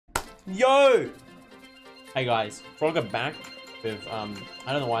Yo! Hey guys, Frogger back with, I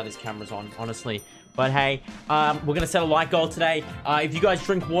don't know why this camera's on, honestly. But hey, we're gonna set a like goal today. If you guys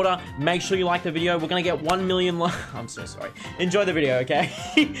drink water, make sure you like the video. We're gonna get 1 million I'm so sorry. Enjoy the video, okay?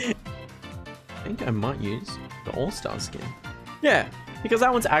 I think I might use the All-Star skin. Yeah, because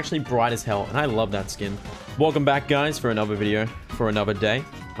that one's actually bright as hell, and I love that skin. Welcome back, guys, for another video, for another day.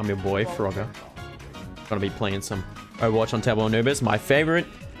 I'm your boy, Frogger. Gonna be playing some Overwatch on Table Anubis, my favorite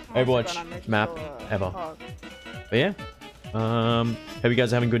Overwatch map ever. But yeah, hope you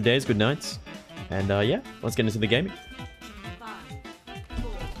guys are having good days, good nights. And yeah, let's get into the gaming.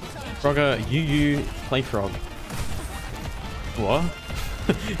 Frogger, you play Frog. What?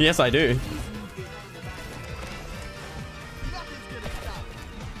 Yes, I do.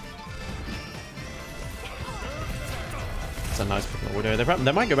 It's a nice pick. Widow.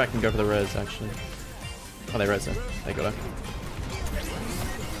 They might go back and go for the res, actually. Oh, they res it. They got it.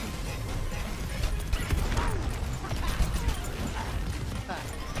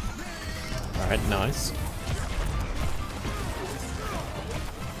 Alright, nice.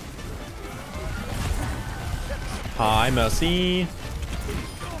 Hi, Mercy.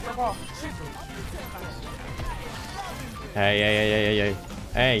 Hey.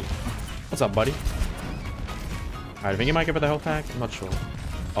 Hey. What's up, buddy? Alright, I think you might go for the health pack. I'm not sure.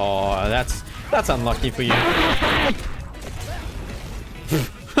 Oh, that's unlucky for you.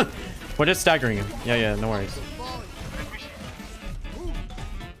 We're just staggering him. Yeah, no worries.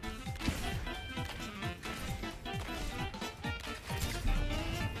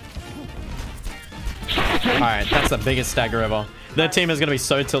 Alright, that's the biggest stagger ever. Their team is going to be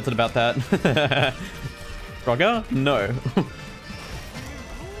so tilted about that. Frogger? No.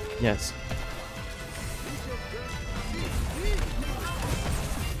 Yes.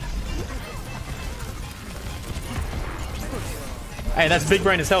 Hey, that's big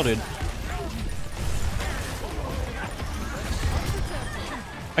brain as hell, dude.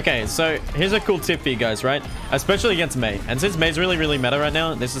 Okay, so here's a cool tip for you guys, right? Especially against Mei. And since Mei's really meta right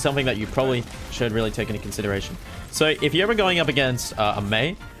now, this is something that you probably should really take into consideration. So if you're ever going up against a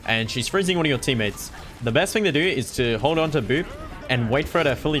Mei and she's freezing one of your teammates, the best thing to do is to hold on to Boop and wait for her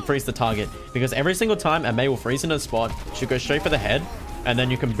to fully freeze the target. Because every single time a Mei will freeze in a spot, she'll go straight for the head. And then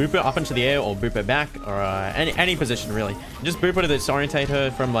you can boop her up into the air or boop her back or any position, really. Just boop her to disorientate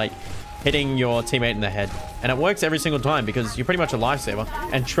her from, like, hitting your teammate in the head. And it works every single time because you're pretty much a lifesaver.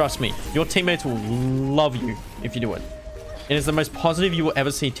 And trust me, your teammates will love you if you do it. It is the most positive you will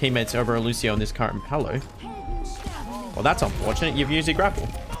ever see teammates over a Lucio in this current Hello. Well, that's unfortunate. You've used your grapple.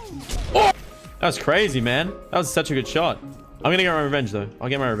 Oh! That was crazy, man. That was such a good shot. I'm gonna get my revenge, though. I'll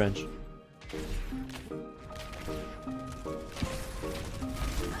get my revenge.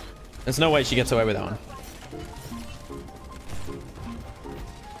 There's no way she gets away with that one.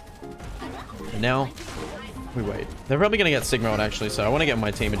 And now, we wait. They're probably going to get Sigma out, actually, so I want to get my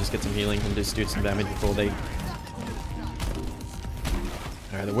team and just get some healing and just do some damage before they...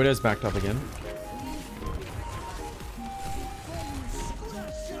 Alright, the Widow's backed up again.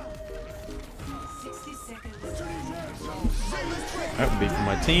 That would be for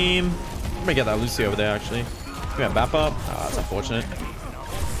my team. I'm going to get that Lucio over there, actually. We got Bap up. Ah, that's unfortunate.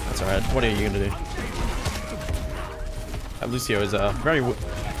 That's alright. What are you going to do? That Lucio is very...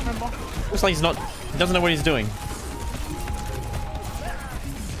 Looks like he doesn't know what he's doing.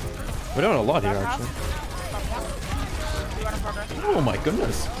 We're doing a lot here, actually. Oh my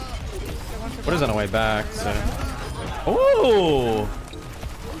goodness. What is on our way back? So. Oh!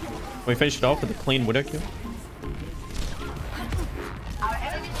 We finished it off with a clean Widow kill.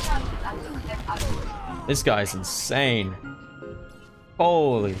 This guy's insane.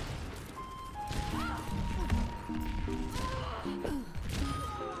 Holy.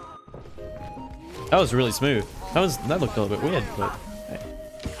 That was really smooth. That looked a little bit weird, but hey,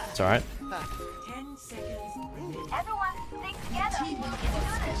 it's alright.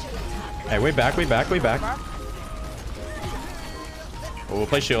 Hey, way back. Oh, we'll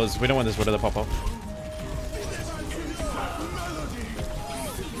play shields. We don't want this Widow to pop off.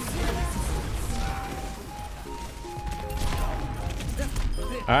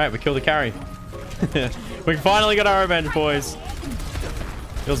 Alright, we killed the carry. We finally got our revenge, boys.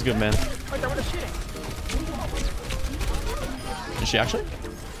 Feels good, man. Is she actually?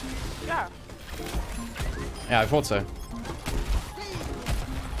 Yeah. Yeah, I thought so.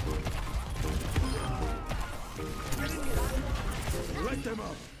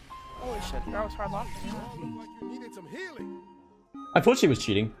 Holy shit, that was hard launching. I thought she was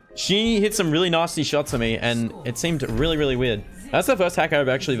cheating. She hit some really nasty shots at me, and it seemed really weird. That's the first hack I've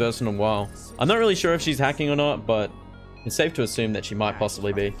actually versed in a while. I'm not really sure if she's hacking or not, but it's safe to assume that she might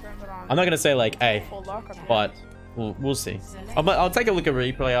possibly be. Turn it on. I'm not going to say like A, Full luck on but hand. we'll see. I'll take a look at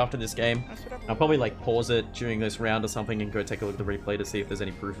replay after this game. That's whatever I'll probably like pause it during this round or something and go take a look at the replay to see if there's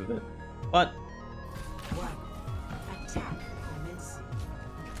any proof of it. But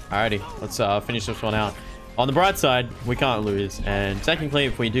alrighty, let's finish this one out. On the bright side, we can't lose, and technically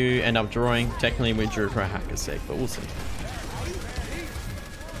if we do end up drawing, technically we drew for a hacker's sake, but we'll see.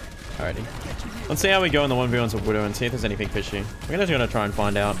 Alrighty. Let's see how we go in the 1v1s with Widow and see if there's anything fishy. We're just gonna try and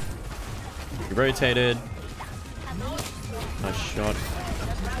find out. We rotated. Nice shot.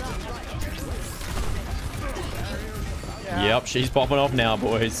 Yeah. Yep, she's popping off now,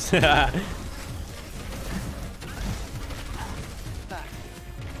 boys.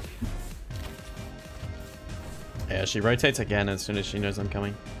 Yeah, she rotates again as soon as she knows I'm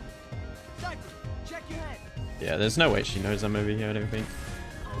coming. Yeah, there's no way she knows I'm over here, I don't think.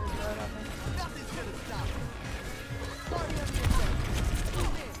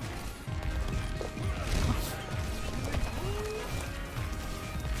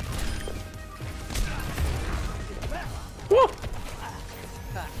 Woo!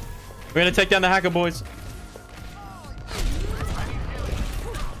 We're gonna take down the hacker, boys.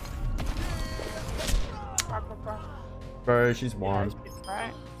 Bro, she's won.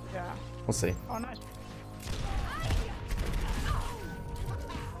 Right? Yeah. We'll see. Oh, nice.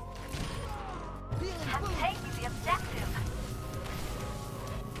 Take the objective.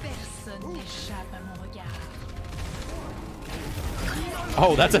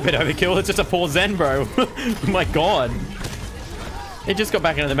 Oh, that's a bit overkill. It's just a poor Zen, bro. Oh my god. He just got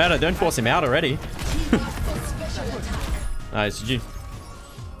back into the meta. Don't force him out already. Nice, GG.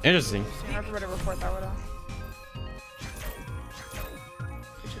 Interesting. Everybody report that widow.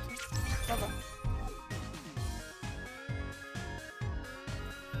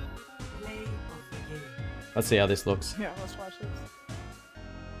 Let's see how this looks. Yeah, let's watch this.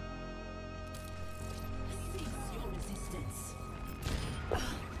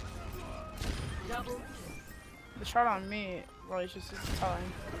 The shot on me, well, it's just telling.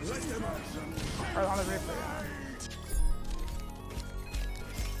 Or on the replay, yeah.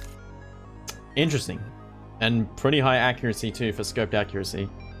 Interesting. And pretty high accuracy too for scoped accuracy.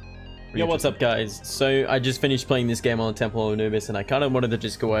 Yo, what's up guys? So I just finished playing this game on the Temple of Anubis and I kind of wanted to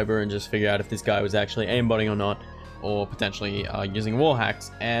just go over and just figure out if this guy was actually aimbotting or not, or potentially using wall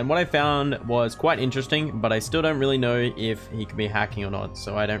hacks. And what I found was quite interesting, but I still don't really know if he could be hacking or not,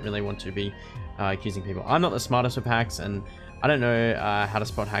 so I don't really want to be accusing people. I'm not the smartest with hacks, and I don't know how to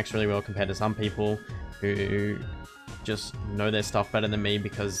spot hacks really well compared to some people who just know their stuff better than me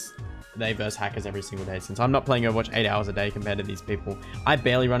because they verse hackers every single day. Since I'm not playing Overwatch 8 hours a day compared to these people, I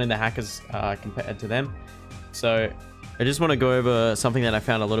barely run into hackers compared to them. So I just want to go over something that I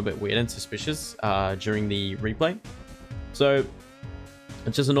found a little bit weird and suspicious during the replay. So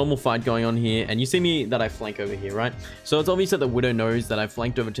it's just a normal fight going on here, and you see me that I flank over here, right? So it's obvious that the Widow knows that I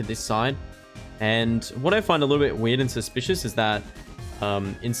flanked over to this side. And what I find a little bit weird and suspicious is that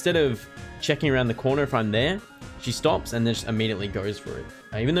instead of checking around the corner if I'm there, she stops and then just immediately goes for it.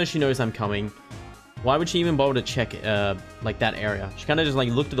 Even though she knows I'm coming, why would she even bother to check like that area? She kind of just like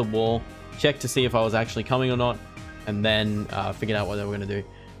looked at the wall, checked to see if I was actually coming or not, and then figured out what they were going to do.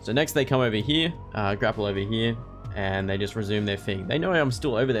 So next they come over here, grapple over here, and they just resume their thing. They know I'm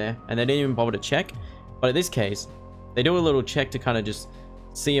still over there, and they didn't even bother to check. But in this case, they do a little check to kind of just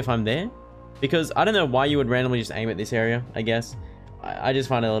see if I'm there. Because I don't know why you would randomly just aim at this area, I guess. I just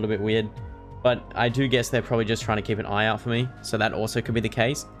find it a little bit weird. But I do guess they're probably just trying to keep an eye out for me. So that also could be the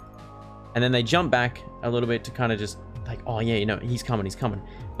case. And then they jump back a little bit to kind of just like, oh yeah, you know, he's coming, he's coming.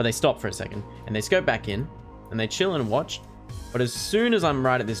 But they stop for a second and they scope back in and they chill and watch. But as soon as I'm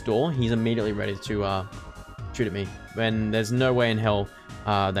right at this door, he's immediately ready to shoot at me. When there's no way in hell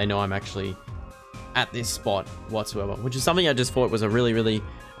they know I'm actually at this spot whatsoever. Which is something I just thought was a really, really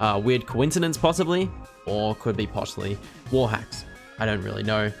weird coincidence possibly. Or could be possibly war hacks. I don't really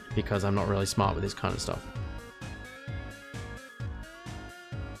know because I'm not really smart with this kind of stuff.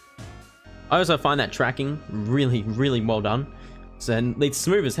 I also find that tracking really, really well done. So, and it's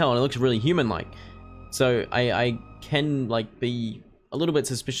smooth as hell and it looks really human-like. So I can like be a little bit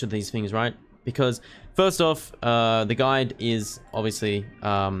suspicious of these things, right? Because first off, the guide is obviously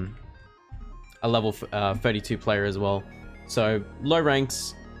a level 32 player as well. So low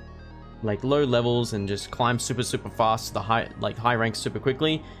ranks, like low levels, and just climb super fast to the high ranks super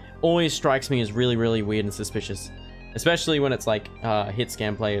quickly always strikes me as really, really weird and suspicious, especially when it's like hit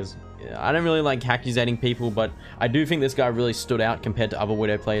scam players. I don't really like accusating people, but I do think this guy really stood out compared to other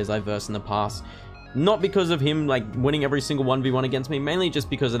Widow players I've versed in the past. Not because of him like winning every single 1v1 against me, mainly just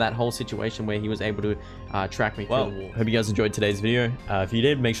because of that whole situation where he was able to track me through the wall. Hope you guys enjoyed today's video. If you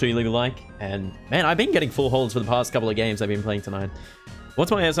did, make sure you leave a like. And man, I've been getting full holds for the past couple of games I've been playing tonight.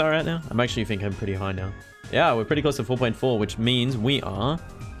 What's my SR right now? I'm actually thinking I'm pretty high now. Yeah, we're pretty close to 4.4, which means we are...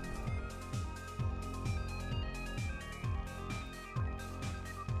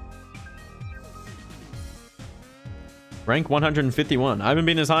 rank 151. I haven't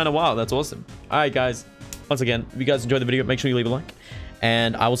been as high in a while. That's awesome. All right, guys. Once again, if you guys enjoyed the video, make sure you leave a like.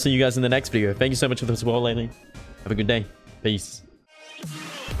 And I will see you guys in the next video. Thank you so much for the support lately. Have a good day. Peace.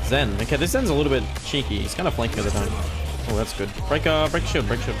 Zen. Okay, this Zen's a little bit cheeky. He's kind of flanking at the time. Oh, that's good. Break shield, break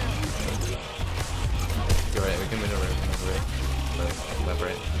shield. You're right, we can win over it. Left,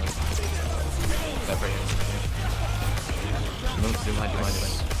 right. Left, right. Do mine.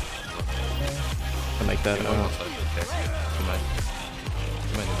 I make that. Do mine.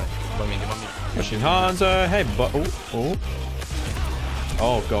 Pushing Hanzo. Hey, but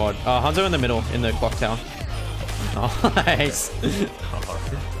oh god. Hanzo in the middle, in the clock tower. Nice.